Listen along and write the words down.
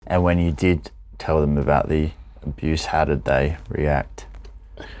And when you did tell them about the abuse, how did they react?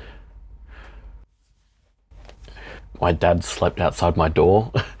 My dad slept outside my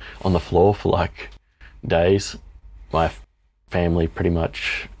door on the floor for like days. My family pretty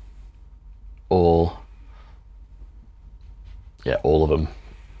much all of them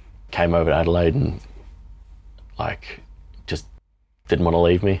came over to Adelaide and like just didn't want to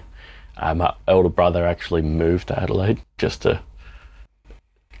leave me. My elder brother actually moved to Adelaide just to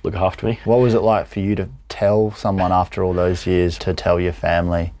look after me. What was it like for you to tell someone after all those years, to tell your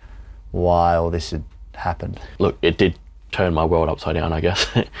family why all this had happened? Look, it did turn my world upside down, I guess.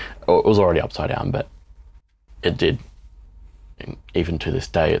 It was already upside down, but it did. And even to this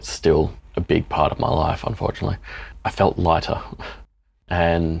day, it's still a big part of my life, unfortunately. I felt lighter,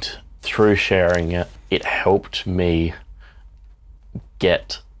 and through sharing it, it helped me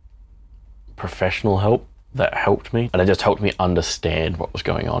get professional help that helped me, and it just helped me understand what was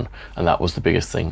going on, and that was the biggest thing.